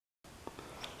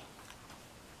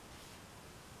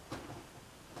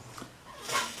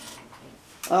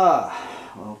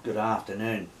Well, good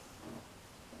afternoon,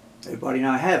 everybody.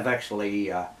 Now, I have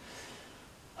actually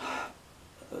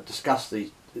discussed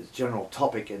the general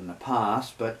topic in the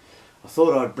past, but I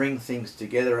thought I'd bring things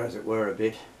together, as it were, a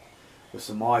bit with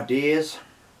some ideas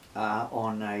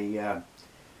on a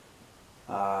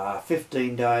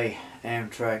 15-day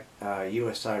AMTRAK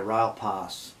USA rail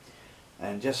pass,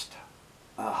 and just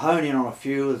hone in on a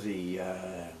few of the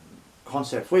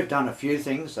concepts. We've done a few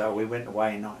things. We went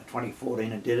away in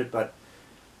 2014 and did it, but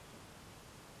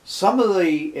some of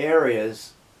the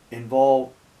areas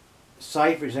involve,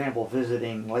 say for example,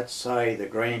 visiting, let's say, the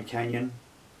Grand Canyon.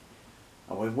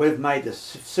 We've made this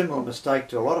similar mistake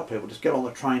to a lot of people. Just get on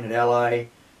the train at LA,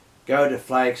 go to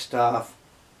Flagstaff,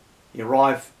 you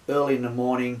arrive early in the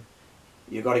morning,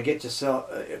 you've got to get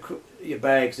your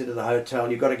bags into the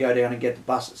hotel, you've got to go down and get the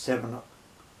bus at 7:30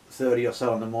 or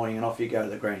so in the morning, and off you go to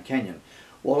the Grand Canyon.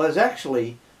 Well, there's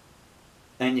actually,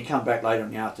 and you come back later in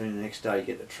the afternoon, the next day you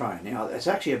get the train. Now, there's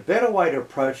actually a better way to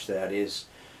approach that, is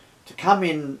to come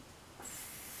in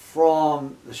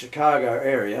from the Chicago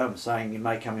area. I'm saying you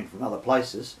may come in from other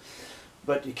places,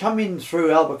 but you come in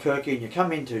through Albuquerque and you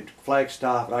come into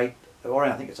Flagstaff at 8, or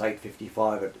I think it's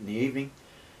 8:55 in the evening.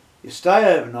 You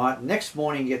stay overnight. Next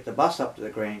morning you get the bus up to the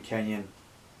Grand Canyon.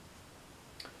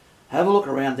 Have a look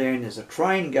around there, and there's a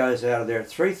train goes out of there at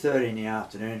 3:30 in the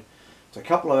afternoon. It's a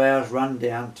couple of hours run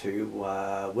down to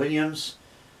Williams.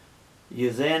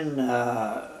 You then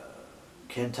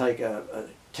can take a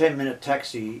 10-minute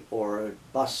taxi or a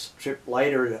bus trip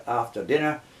later after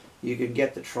dinner. You can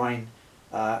get the train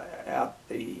out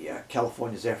the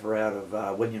California Zephyr out of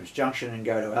Williams Junction and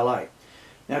go to LA.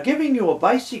 Now, giving you a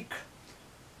basic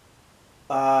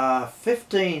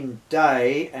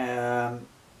 15-day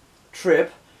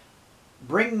trip,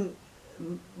 having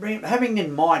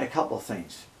in mind a couple of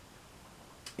things.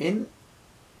 The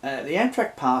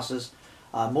AMTRAK passes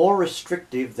are more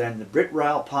restrictive than the Brit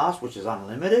Rail pass, which is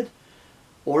unlimited,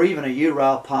 or even a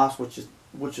U-Rail pass, which is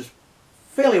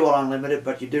fairly well unlimited,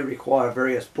 but you do require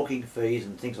various booking fees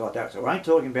and things like that. So we're only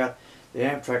talking about the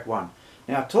AMTRAK one.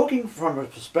 Now, talking from a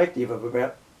perspective of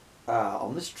about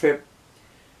on this trip,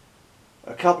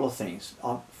 a couple of things.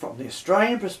 From the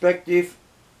Australian perspective,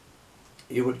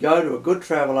 you would go to a good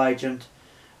travel agent,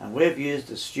 and we've used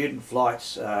the Student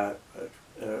Flights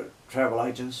travel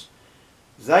agents.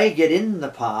 They get in the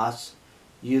pass.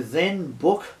 You then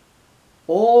book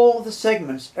all the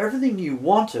segments, everything you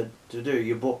wanted to do.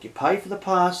 You book, you pay for the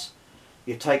pass,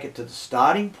 you take it to the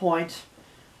starting point,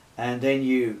 and then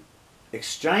you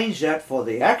exchange that for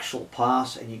the actual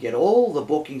pass, and you get all the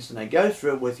bookings, and they go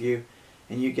through it with you,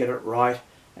 and you get it right,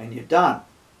 and you're done.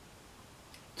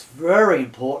 It's very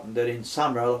important that in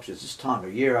summer, which is this time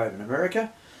of year over in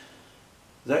America,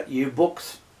 that you book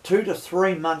 2 to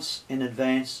 3 months in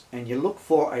advance, and you look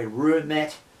for a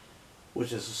roomette,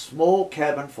 which is a small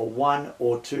cabin for 1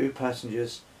 or 2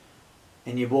 passengers,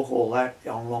 and you book all that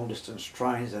on long distance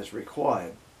trains as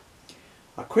required.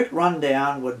 A quick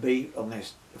rundown would be on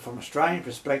this. From Australian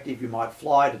perspective, you might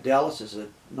fly to Dallas. There's a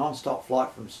non-stop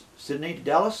flight from Sydney to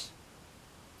Dallas,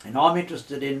 and I'm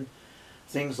interested in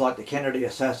things like the Kennedy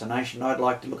assassination. I'd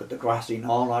like to look at the grassy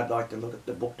knoll, I'd like to look at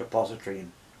the book depository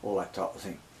and all that type of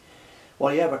thing.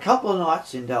 Well, you have a couple of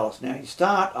nights in Dallas. Now you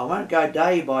start, I won't go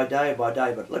day by day by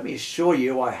day, but let me assure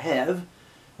you I have,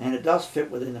 and it does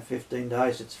fit within the 15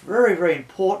 days. It's very, very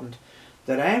important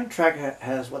that AMTRAK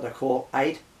has what they call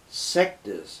 8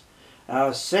 sectors.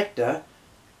 A sector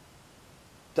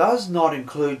does not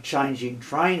include changing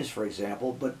trains, for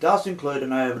example, but does include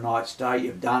an overnight stay.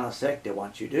 You've done a sector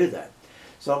once you do that.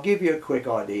 So I'll give you a quick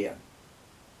idea.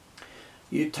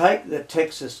 You take the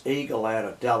Texas Eagle out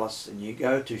of Dallas and you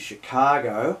go to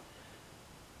Chicago,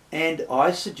 and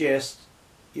I suggest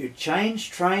you change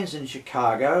trains in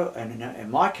Chicago, and in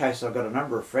my case I've got a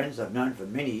number of friends I've known for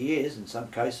many years in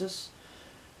some cases.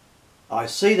 I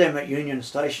see them at Union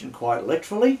Station quite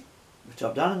literally, which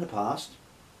I've done in the past.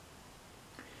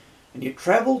 And you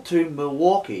travel to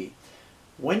Milwaukee.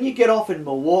 When you get off in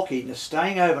Milwaukee and you're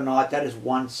staying overnight, that is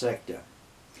one sector.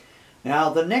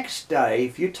 Now the next day,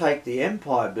 if you take the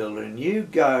Empire Building and you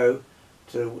go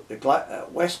to the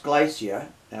West Glacier,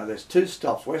 now there's 2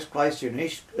 stops, West Glacier and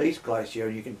East Glacier,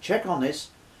 and you can check on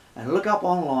this and look up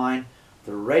online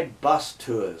the Red Bus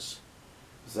Tours.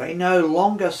 They no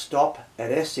longer stop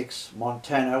at Essex,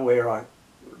 Montana, where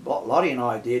Lottie and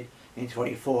I did in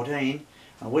 2014,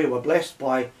 and we were blessed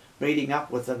by meeting up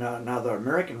with another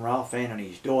American rail fan and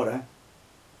his daughter,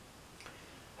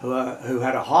 who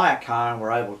had a hire car and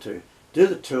were able to do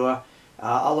the tour.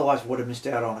 Otherwise would have missed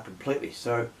out on it completely.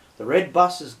 So the red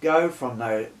buses go from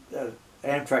the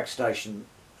AMTRAK station.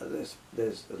 There's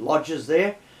lodges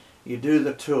there, you do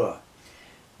the tour.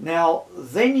 Now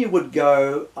then you would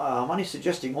go, I'm only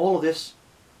suggesting all of this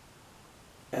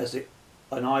as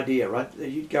an idea, right?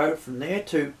 You'd go from there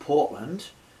to Portland,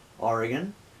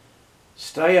 Oregon,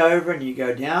 stay over, and you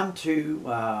go down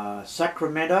to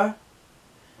Sacramento.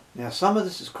 Now some of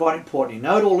this is quite important. You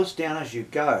note all this down as you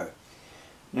go.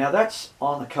 Now that's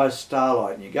on the Coast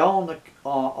Starlight, and you go on the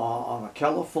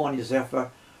California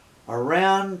Zephyr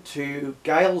around to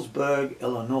Galesburg,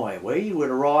 Illinois, where you would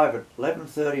arrive at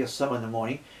 11:30 or so in the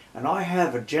morning. And I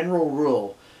have a general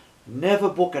rule: never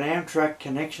book an AMTRAK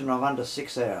connection of under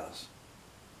 6 hours.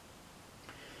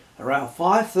 Around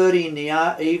 5:30 in the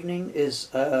evening is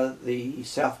the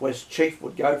Southwest Chief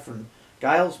would go from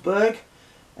Galesburg,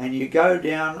 and you go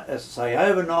down, as I say,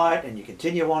 overnight, and you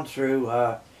continue on through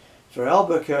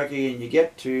Albuquerque, and you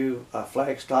get to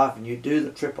Flagstaff, and you do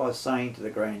the trip I was saying to the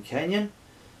Grand Canyon,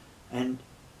 and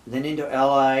then into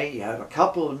LA. You have a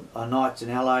couple of nights in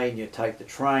LA, and you take the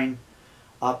train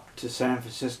up to San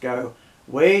Francisco,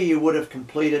 where you would have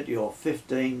completed your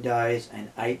 15 days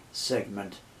and 8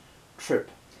 segment trip.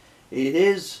 It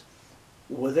is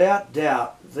without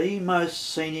doubt the most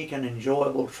scenic and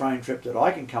enjoyable train trip that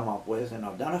I can come up with, and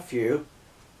I've done a few.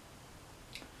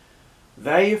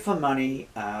 Value for money,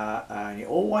 and you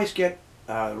always get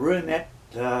roomette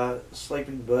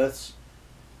sleeping berths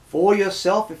for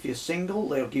yourself. If you're single,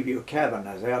 they'll give you a cabin,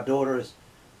 as our daughter is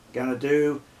going to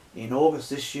do in August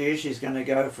this year. She's going to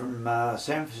go from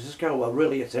San Francisco, well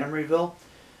really it's Emeryville,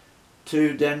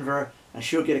 to Denver, and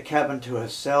she'll get a cabin to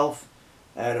herself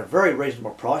at a very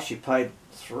reasonable price. She paid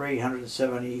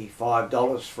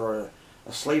 $375 for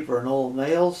a sleeper and all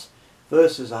meals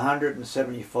versus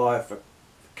 $175 for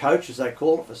coach, as they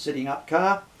call it, for sitting up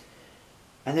car,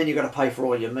 and then you've got to pay for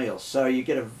all your meals. So you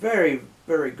get a very,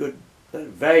 very good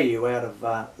value out of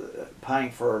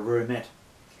paying for a roomette.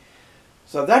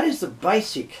 So that is the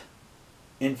basic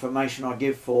information I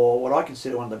give for what I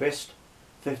consider one of the best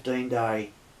 15-day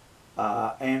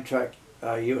AMTRAK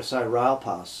USA Rail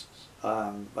Pass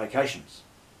vacations.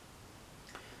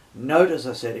 Note, as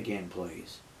I said again,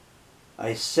 please,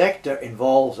 a sector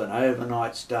involves an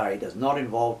overnight stay, does not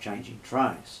involve changing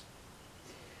trains.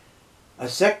 A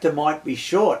sector might be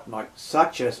short,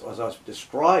 such as I was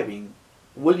describing,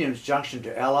 Williams Junction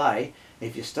to LA.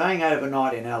 If you're staying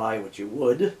overnight in LA, which you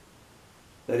would,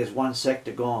 that is one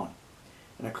sector gone.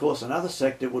 And of course another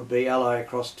sector would be LA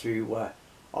across to,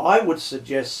 I would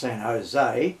suggest San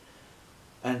Jose,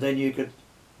 and then you could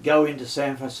go into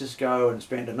San Francisco and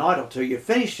spend a night or two. You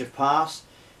finish your pass,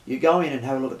 you go in and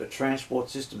have a look at the transport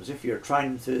systems. If you're a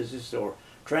train enthusiast or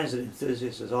transit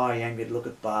enthusiast, as I am, you'd look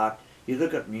at BART, you'd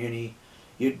look at Muni,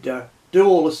 you'd do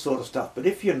all this sort of stuff. But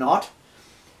if you're not,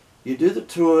 you do the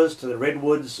tours to the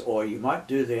Redwoods, or you might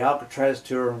do the Alcatraz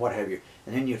tour and what have you,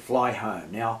 and then you fly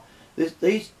home. Now, this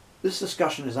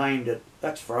discussion is aimed at,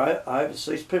 that's for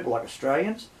overseas people like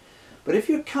Australians, but if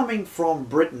you're coming from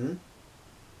Britain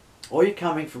or you're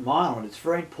coming from Ireland, it's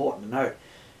very important to note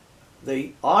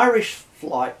the Irish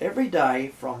flight every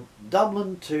day from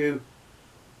Dublin to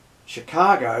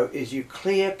Chicago is you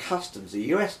clear customs, the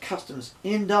US customs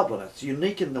in Dublin. It's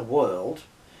unique in the world.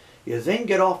 You then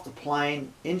get off the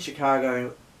plane in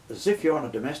Chicago as if you're on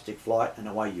a domestic flight, and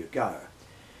away you go.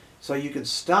 So you can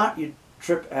start your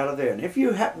trip out of there. And if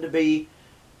you happen to be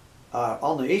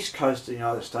on the east coast of the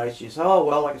United States, you say, oh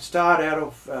well, I could start out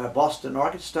of Boston, or I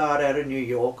could start out of New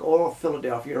York or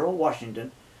Philadelphia or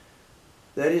Washington.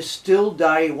 That is still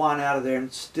day one out of there, and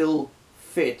it still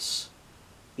fits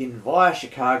in via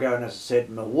Chicago. And as I said,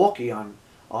 Milwaukee I'm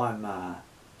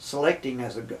selecting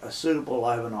as a suitable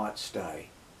overnight stay.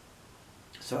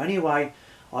 So anyway,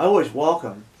 I always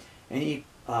welcome any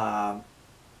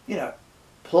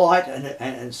polite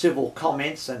and civil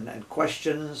comments and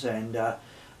questions and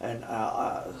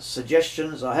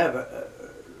suggestions. I have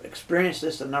experienced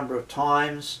this a number of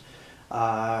times,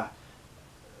 and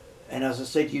as I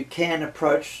said, you can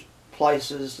approach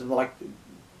places like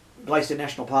Glacier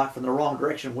National Park from the wrong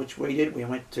direction, which we did. We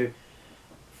went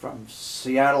from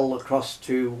Seattle across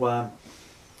to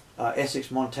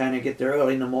Essex, Montana. Get there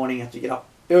early in the morning. You have to get up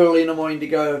early in the morning to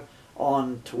go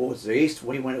on towards the east.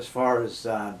 We went as far as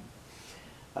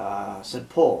St.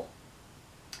 Paul.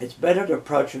 It's better to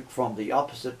approach it from the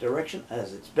opposite direction,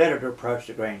 as it's better to approach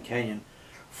the Grand Canyon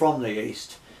from the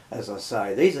east. As I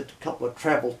say, these are a couple of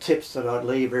travel tips that I'd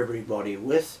leave everybody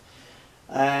with,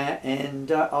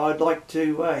 and I'd like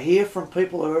to hear from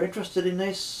people who are interested in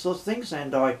these sorts of things,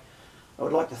 and I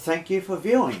would like to thank you for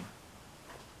viewing.